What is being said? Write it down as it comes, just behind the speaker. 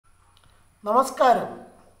നമസ്കാരം.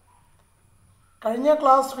 കഴിഞ്ഞ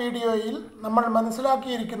ക്ലാസ് വീഡിയോയിൽ നമ്മൾ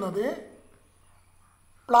മനസ്സിലാക്കിയിരിക്കുന്നത്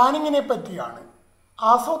പ്ലാനിങ്ങിനെ പറ്റിയാണ്.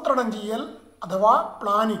 ആസൂത്രണം ചെയ്യൽ അഥവാ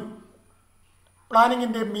പ്ലാനിങ്.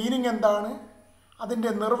 പ്ലാനിങ്ങിൻ്റെ മീനിങ് എന്താണ്,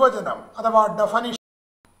 അതിൻ്റെ നിർവചനം അഥവാ ഡെഫനിഷൻ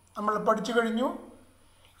നമ്മൾ പഠിച്ചു കഴിഞ്ഞു.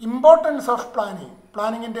 ഇമ്പോർട്ടൻസ് ഓഫ് പ്ലാനിങ്,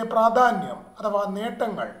 പ്ലാനിങ്ങിൻ്റെ പ്രാധാന്യം അഥവാ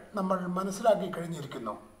നേട്ടങ്ങൾ നമ്മൾ മനസ്സിലാക്കി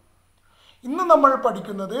കഴിഞ്ഞിരിക്കുന്നു. ഇന്ന് നമ്മൾ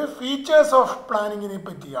പഠിക്കുന്നത് ഫീച്ചേഴ്സ് ഓഫ് പ്ലാനിങ്ങിനെ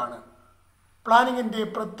പറ്റിയാണ്. പ്ലാനിങ്ങിൻ്റെ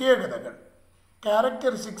പ്രത്യേകതകൾ,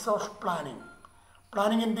 ക്യാരക്ടറിസ്റ്റിക്സ് ഓഫ് പ്ലാനിങ്,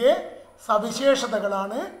 പ്ലാനിങ്ങിൻ്റെ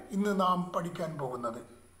സവിശേഷതകളാണ് ഇന്ന് നാം പഠിക്കാൻ പോകുന്നത്.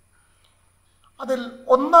 അതിൽ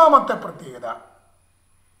ഒന്നാമത്തെ പ്രത്യേകത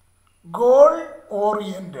goal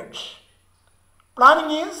oriented.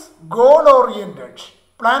 Planning is goal oriented.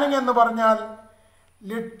 Planning എന്ന് പറഞ്ഞാൽ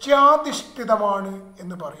ലക്ഷ്യാധിഷ്ഠിതമാണ്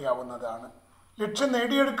എന്ന് പറയാവുന്നതാണ്. ലക്ഷ്യം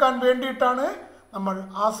നേടിയെടുക്കാൻ വേണ്ടിയിട്ടാണ് നമ്മൾ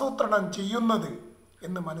ആസൂത്രണം ചെയ്യുന്നത്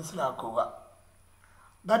എന്ന് മനസ്സിലാക്കുക.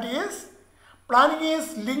 That is, planning is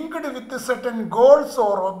linked with certain goals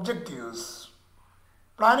or objectives.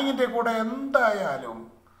 പ്ലാനിങ്ങിൻ്റെ കൂടെ എന്തായാലും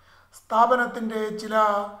സ്ഥാപനത്തിൻ്റെ ചില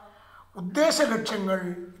ഉദ്ദേശ ലക്ഷ്യങ്ങൾ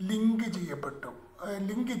ലിങ്ക്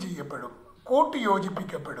ചെയ്യപ്പെടും,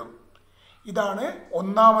 കൂട്ടിയോജിപ്പിക്കപ്പെടും. ഇതാണ്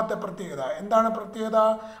ഒന്നാമത്തെ പ്രത്യേകത. എന്താണ് പ്രത്യേകത?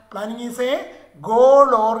 Planning is A goal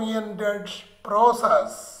oriented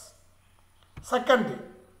process. Second,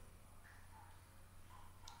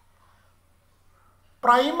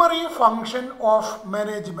 primary function of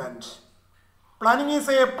management. Planning is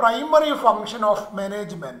a primary function of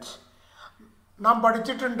management. നാം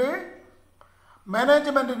പഠിച്ചിട്ടുണ്ട്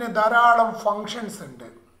മാനേജ്മെൻറ്റിന് ധാരാളം ഫങ്ഷൻസ് ഉണ്ട്.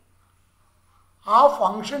 ആ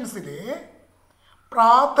ഫങ്ഷൻസിലെ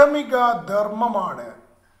പ്രാഥമിക ധർമ്മമാണ്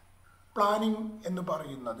പ്ലാനിങ് എന്ന്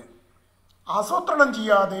പറയുന്നത്. ആസൂത്രണം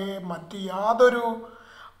ചെയ്യാതെ മറ്റ് യാതൊരു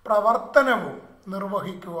പ്രവർത്തനവും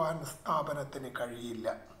നിർവഹിക്കുവാൻ സ്ഥാപനത്തിന് കഴിയില്ല.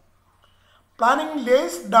 Planning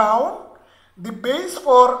lays down the base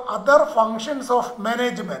for other functions of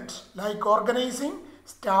management like organizing,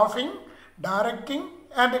 staffing, directing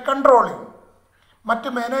and controlling. മറ്റ്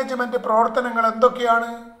മാനേജ്മെൻറ്റ് പ്രവർത്തനങ്ങൾ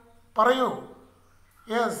എന്തൊക്കെയാണ്? പറയൂ.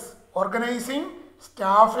 Yes, organising,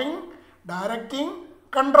 staffing, directing,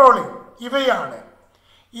 controlling ഇവയാണ്.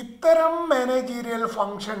 ഇത്തരം മാനേജീരിയൽ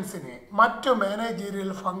ഫങ്ഷൻസിന്, മറ്റു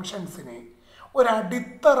മാനേജീരിയൽ ഫങ്ഷൻസിന്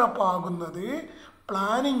ഒരടിത്തറ പാകുന്നത്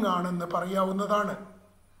പ്ലാനിങ് ആണെന്ന് പറയാവുന്നതാണ്.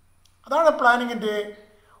 അതാണ് പ്ലാനിങ്ങിൻ്റെ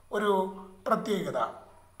ഒരു പ്രത്യേകത.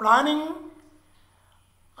 Planning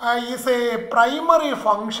is A primary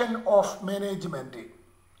function of management.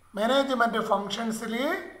 Management ഫങ്ഷൻസിൽ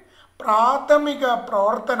പ്രാഥമിക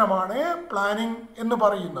പ്രവർത്തനമാണ് പ്ലാനിങ് എന്ന്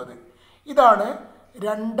പറയുന്നത്. ഇതാണ്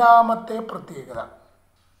രണ്ടാമത്തെ പ്രത്യേകത.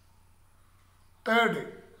 Third,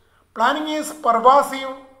 planning is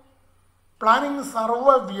pervasive. Planning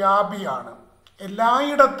സർവ്വവ്യാപിയാണ്,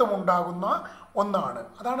 എല്ലായിടത്തും ഉണ്ടാകുന്ന ഒന്നാണ്.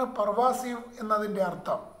 അതാണ് പെർവാസീവ് എന്നതിൻ്റെ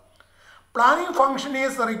അർത്ഥം. Planning function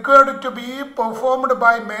is required to B performed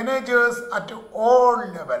by managers at all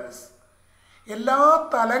levels. എല്ലാ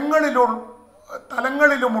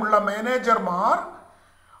തലങ്ങളിലുമുള്ള മാനേജർമാർ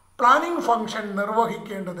പ്ലാനിങ് ഫങ്ഷൻ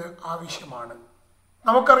നിർവഹിക്കേണ്ടത് ആവശ്യമാണ്.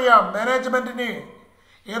 നമുക്കറിയാം മാനേജ്മെൻറ്റിന്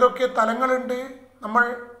ഏതൊക്കെ തലങ്ങളുണ്ട്. നമ്മൾ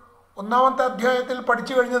ഒന്നാമത്തെ അധ്യായത്തിൽ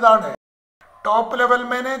പഠിച്ചു കഴിഞ്ഞതാണ്. Top level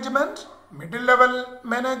management, middle level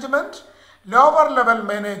management, lower level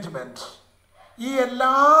management. ഈ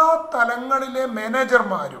എല്ലാ തലങ്ങളിലെ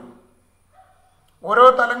മാനേജർമാരും, ഓരോ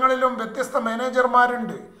തലങ്ങളിലും വ്യത്യസ്ത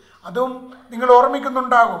മാനേജർമാരുണ്ട്. അതും നിങ്ങൾ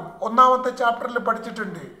ഓർമ്മിക്കുന്നുണ്ടാകും, ഒന്നാമത്തെ ചാപ്റ്ററിൽ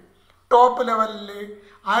പഠിച്ചിട്ടുണ്ട്. ടോപ്പ് ലെവലിൽ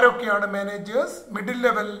ആരൊക്കെയാണ് മാനേജേഴ്സ്, മിഡിൽ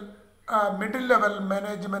ലെവൽ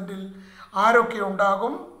മാനേജ്മെൻറ്റിൽ ആരൊക്കെ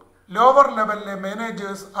ഉണ്ടാകും, ലോവർ ലെവലിലെ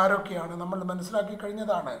മാനേജേഴ്സ് ആരൊക്കെയാണ് നമ്മൾ മനസ്സിലാക്കി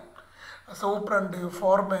കഴിഞ്ഞതാണ്. സൂപ്രണ്ട്,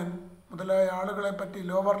 ഫോർമാൻ മുതലായ ആളുകളെ പറ്റി,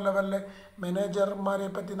 ലോവർ ലെവലിലെ മാനേജർമാരെ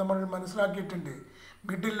പറ്റി നമ്മൾ മനസ്സിലാക്കിയിട്ടുണ്ട്.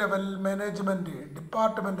 Middle level management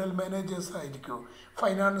departmental managers ആയിരിക്കും.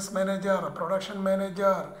 Finance manager, production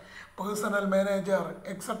manager, personal manager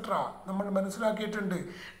etcetera നമ്മൾ മനസ്സിലാക്കിയിട്ടുണ്ട്.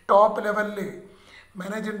 ടോപ്പ് ലെവലിൽ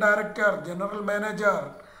മാനേജിംഗ് ഡയറക്ടർ, ജനറൽ മാനേജർ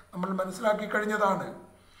നമ്മൾ മനസ്സിലാക്കി കഴിഞ്ഞതാണ്.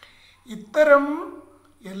 ഇത്തരം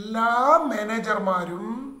എല്ലാ മാനേജർമാരും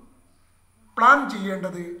പ്ലാൻ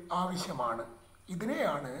ചെയ്യേണ്ടത് ആവശ്യമാണ്.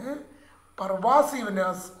 ഇതിനെയാണ്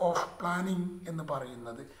പെർവാസീവ്നെസ് ഓഫ് പ്ലാനിങ് എന്ന്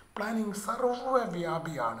പറയുന്നത്. പ്ലാനിങ്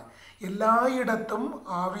സർവ്വവ്യാപിയാണ്, എല്ലായിടത്തും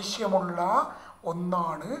ആവശ്യമുള്ള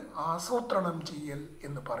ഒന്നാണ് ആസൂത്രണം ചെയ്യൽ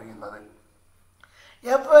എന്ന് പറയുന്നത്.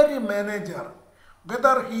 Every manager,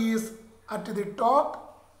 whether he is at the top,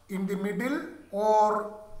 in the middle or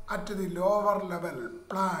at the lower level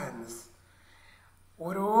plans.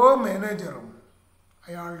 ഓരോ മാനേജറും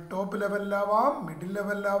അയാൾ ടോപ്പ് ലെവലിലാവാം, മിഡിൽ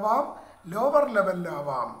ലെവലിലാവാം, ലോവർ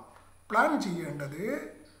ലെവലിലാവാം, പ്ലാൻ ചെയ്യേണ്ടത്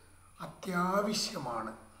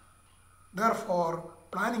അത്യാവശ്യമാണ്. Therefore,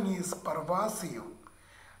 planning is pervasive.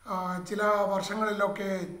 ചില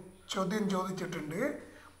വർഷങ്ങളിലൊക്കെ ചോദ്യം ചോദിച്ചിട്ടുണ്ട്,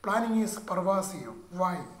 പ്ലാനിങ് ഈസ് പെർവാസീവ്,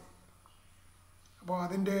 വൈ? അപ്പോൾ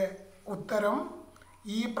അതിൻ്റെ ഉത്തരം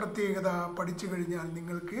ഈ പ്രത്യേകത പഠിച്ചു കഴിഞ്ഞാൽ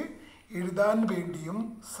നിങ്ങൾക്ക് എഴുതാൻ വേണ്ടിയും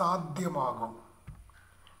സാധ്യമാകും.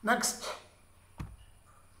 Next,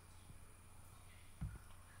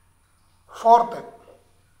 fourth,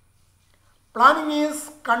 planning is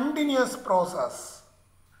continuous process.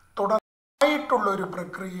 തുടർച്ചയായിട്ടുള്ളൊരു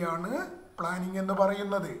പ്രക്രിയയാണ് പ്ലാനിങ് എന്ന്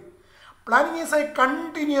പറയുന്നത്. Planning is a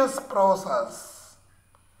continuous process.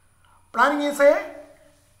 Planning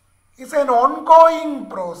is an ongoing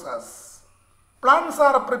process. Plans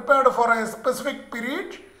are prepared for a specific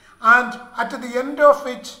period and at the end of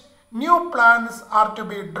which new plans are to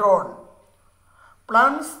be drawn.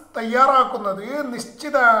 Plans തയ്യാറാക്കുന്നത്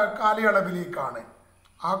നിശ്ചിത കാലയളവിലേക്കാണ്.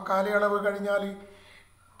 ആ കാലയളവ് കഴിഞ്ഞാൽ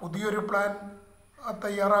പുതിയൊരു plan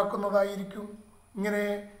തയ്യാറാക്കുന്നതായിരിക്കും. ഇങ്ങനെ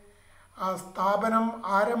ആ സ്ഥാപനം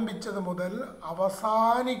ആരംഭിച്ചത് മുതൽ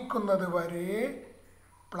അവസാനിക്കുന്നത് വരെ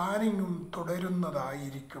പ്ലാനിങ്ങും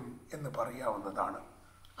തുടരുന്നതായിരിക്കും എന്ന് പറയാവുന്നതാണ്.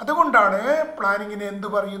 അതുകൊണ്ടാണ് പ്ലാനിങ്ങിനെ എന്തു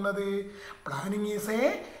പറയുന്നത്? Planning is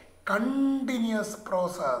A continuous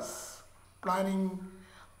process. Planning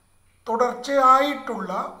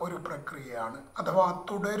തുടർച്ചയായിട്ടുള്ള ഒരു പ്രക്രിയയാണ്, അഥവാ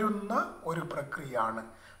തുടരുന്ന ഒരു പ്രക്രിയയാണ്.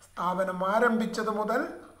 സ്ഥാപനം ആരംഭിച്ചത് മുതൽ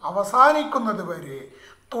അവസാനിക്കുന്നത് വരെ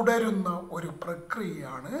തുടരുന്ന ഒരു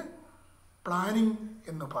പ്രക്രിയയാണ് പ്ലാനിങ്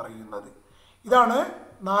എന്ന് പറയുന്നത്. ഇതാണ്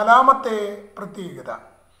നാലാമത്തെ പ്രത്യേകത.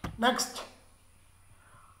 നെക്സ്റ്റ്,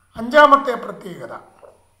 അഞ്ചാമത്തെ പ്രത്യേകത,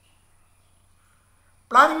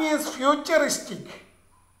 പ്ലാനിങ് ഈസ് ഫ്യൂച്ചറിസ്റ്റിക്.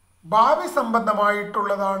 ഭാവി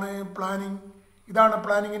സംബന്ധമായിട്ടുള്ളതാണ് പ്ലാനിങ്. ഇതാണ്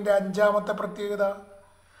പ്ലാനിങ്ങിൻ്റെ അഞ്ചാമത്തെ പ്രത്യേകത.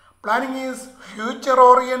 Planning is future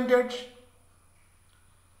oriented.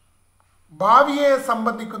 ഭാവിയെ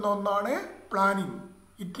സംബന്ധിക്കുന്ന ഒന്നാണ് planning.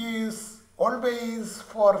 It is always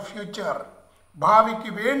for future. ഭാവിക്ക്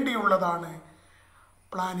വേണ്ടിയുള്ളതാണ്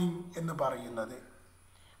പ്ലാനിങ് എന്ന് പറയുന്നത്.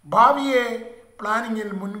 ഭാവിയെ പ്ലാനിങ്ങിൽ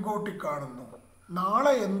മുൻകൂട്ടി കാണുന്നു.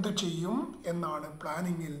 നാളെ എന്തു ചെയ്യും എന്നാണ്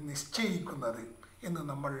പ്ലാനിങ്ങിൽ നിശ്ചയിക്കുന്നത് എന്ന്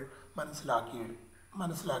നമ്മൾ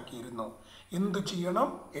മനസ്സിലാക്കിയിരുന്നു. എന്തു ചെയ്യണം,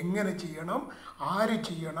 എങ്ങനെ ചെയ്യണം, ആര്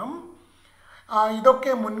ചെയ്യണം,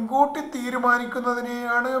 ഇതൊക്കെ മുൻകൂട്ടി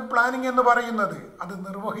തീരുമാനിക്കുന്നതിനെയാണ് പ്ലാനിങ് എന്ന് പറയുന്നത്. അത്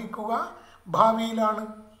നിർവഹിക്കുക ഭാവിയിലാണ്,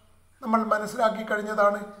 നമ്മൾ മനസ്സിലാക്കി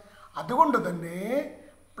കഴിഞ്ഞതാണ്. അതുകൊണ്ട് തന്നെ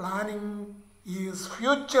പ്ലാനിങ് ഈസ്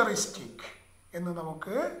ഫ്യൂച്ചറിസ്റ്റിക് എന്ന്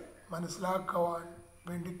നമുക്ക് മനസ്സിലാക്കുവാൻ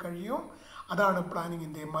വേണ്ടി കഴിയും. അതാണ്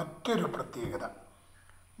പ്ലാനിങ്ങിൻ്റെ മറ്റൊരു പ്രത്യേകത.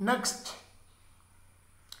 Next,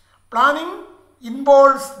 planning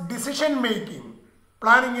involves decision making.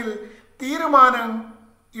 പ്ലാനിങ്ങിൽ തീരുമാനം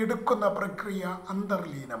എടുക്കുന്ന പ്രക്രിയ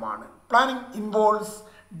അന്തർലീനമാണ്. Planning involves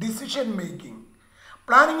decision making.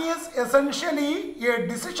 Planning is essentially a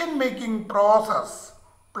decision-making process.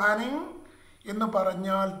 Planning എന്ന്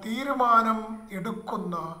പറഞ്ഞാൽ തീരുമാനം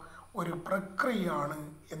എടുക്കുന്ന ഒരു പ്രക്രിയയാണ്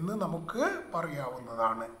എന്ന് നമുക്ക്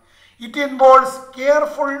പറയാവുന്നതാണ്. It involves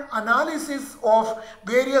careful analysis of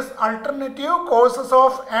various alternative courses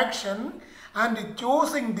of action and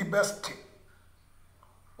choosing the best.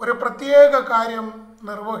 ഒരു പ്രത്യേക കാര്യം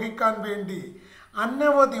നിർവഹിക്കാൻ വേണ്ടി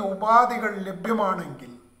അനവധി ഉപാധികൾ ലഭ്യമാണെങ്കിൽ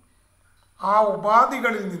ആ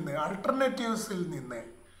ഉപാധികളിൽ നിന്ന്, ആൾട്ടർനേറ്റീവ്സിൽ നിന്ന്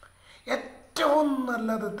ഏറ്റവും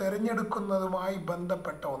നല്ലത് തിരഞ്ഞെടുക്കുന്നതുമായി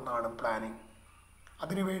ബന്ധപ്പെട്ട ഒന്നാണ് പ്ലാനിങ്.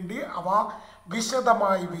 അതിനുവേണ്ടി അവ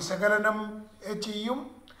വിശദമായി വിശകലനം ചെയ്യും.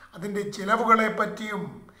 അതിൻ്റെ ചിലവുകളെ പറ്റിയും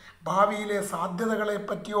ഭാവിയിലെ സാധ്യതകളെ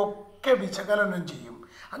പറ്റിയും ഒക്കെ വിശകലനം ചെയ്യും.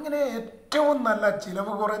 അങ്ങനെ ഏറ്റവും നല്ല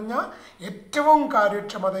ചിലവ് കുറഞ്ഞ, ഏറ്റവും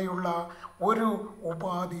കാര്യക്ഷമതയുള്ള ഒരു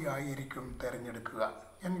ഉപാധിയായിരിക്കും തിരഞ്ഞെടുക്കുക.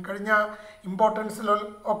 ഞാൻ കഴിഞ്ഞ ഇമ്പോർട്ടൻസിൽ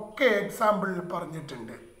ഒക്കെ എക്സാമ്പിൾ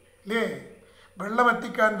പറഞ്ഞിട്ടുണ്ട് അല്ലേ? വെള്ളം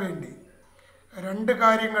എത്തിക്കാൻ വേണ്ടി രണ്ട്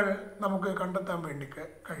കാര്യങ്ങൾ നമുക്ക് കണ്ടെത്താൻ വേണ്ടി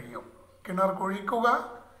കഴിയും. കിണർ കുഴിക്കുക,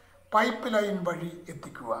 പൈപ്പ് ലൈൻ വഴി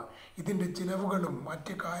എത്തിക്കുക. ഇതിൻ്റെ ചിലവുകളും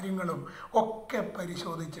മറ്റ് കാര്യങ്ങളും ഒക്കെ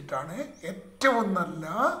പരിശോധിച്ചിട്ടാണ് ഏറ്റവും നല്ല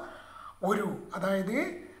ഒരു, അതായത്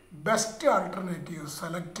ബെസ്റ്റ് ആൾട്ടർനേറ്റീവ്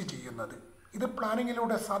സെലക്ട് ചെയ്യുന്നത്. ഇത്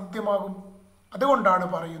പ്ലാനിങ്ങിലൂടെ സാധ്യമാകും. അതുകൊണ്ടാണ്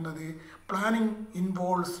പറയുന്നത് പ്ലാനിങ്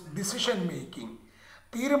ഇൻവോൾവ്സ് ഡിസിഷൻ മേക്കിംഗ്.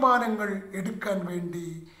 തീരുമാനങ്ങൾ എടുക്കാൻ വേണ്ടി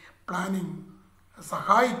പ്ലാനിങ്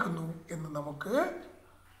സഹായിക്കുന്നു എന്ന് നമുക്ക്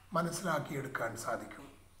മനസ്സിലാക്കിയെടുക്കാൻ സാധിക്കും.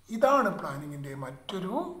 ഇതാണ് പ്ലാനിങ്ങിൻ്റെ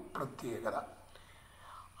മറ്റൊരു പ്രത്യേകത.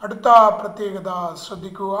 അടുത്ത പ്രത്യേകത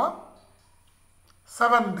ശ്രദ്ധിക്കുക.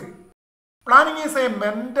 7th, planning is A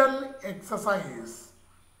mental exercise.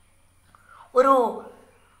 ഒരു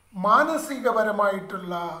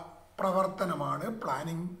മാനസികപരമായിട്ടുള്ള പ്രവർത്തനമാണ്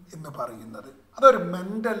പ്ലാനിങ് എന്ന് പറയുന്നത്. അതൊരു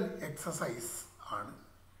മെൻ്റൽ എക്സസൈസ് ആണ്.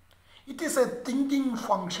 It is A thinking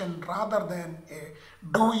function rather than A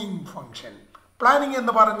doing function. Planning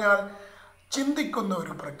എന്ന് പറഞ്ഞാൽ ചിന്തിക്കുന്ന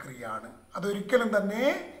ഒരു പ്രക്രിയയാണ്. അതൊരിക്കലും തന്നെ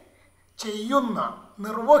ചെയ്യുന്ന,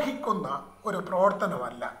 നിർവഹിക്കുന്ന ഒരു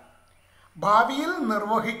പ്രവർത്തനമല്ല. ഭാവിയിൽ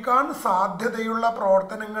നിർവഹിക്കാൻ സാധ്യതയുള്ള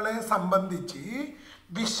പ്രവർത്തനങ്ങളെ സംബന്ധിച്ച്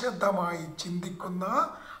വിശദമായി ചിന്തിക്കുന്ന,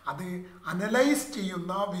 അത് അനലൈസ്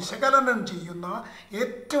ചെയ്യുന്ന, വിശകലനം ചെയ്യുന്ന,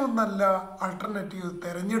 ഏറ്റവും നല്ല ആൾട്ടർനേറ്റീവ്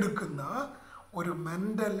തിരഞ്ഞെടുക്കുന്ന ഒരു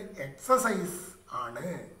മെൻ്റൽ എക്സസൈസ് ആണ്,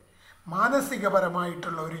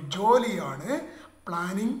 മാനസികപരമായിട്ടുള്ള ഒരു ജോലിയാണ്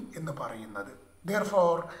പ്ലാനിങ് എന്ന് പറയുന്നത്.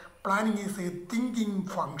 Therefore, planning is a thinking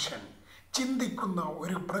function. ചിന്തിക്കുന്ന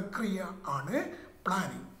ഒരു പ്രക്രിയ ആണ്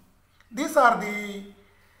planning. These are the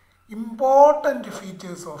important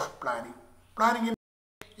features of planning. പ്ലാനിങ്ങിൻ്റെ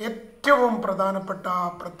ഏറ്റവും പ്രധാനപ്പെട്ട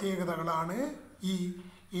പ്രത്യേകതകളാണ് ഈ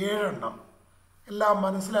 7 എല്ലാം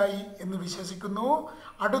മനസ്സിലായി എന്ന് വിശ്വസിക്കുന്നു.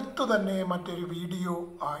 അടുത്തു തന്നെ മറ്റൊരു വീഡിയോ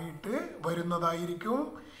ആയിട്ട് വരുന്നതായിരിക്കും.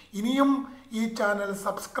 ഇനിയും ഈ ചാനൽ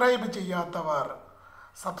സബ്സ്ക്രൈബ് ചെയ്യാത്തവർ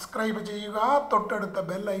സബ്സ്ക്രൈബ് ചെയ്യുക, തൊട്ടടുത്ത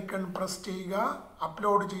ബെൽ ഐക്കൺ പ്രസ് ചെയ്യുക.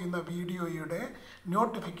 അപ്ലോഡ് ചെയ്യുന്ന വീഡിയോയുടെ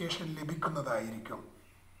നോട്ടിഫിക്കേഷൻ ലഭിക്കുന്നതായിരിക്കും.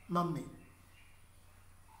 നന്ദി.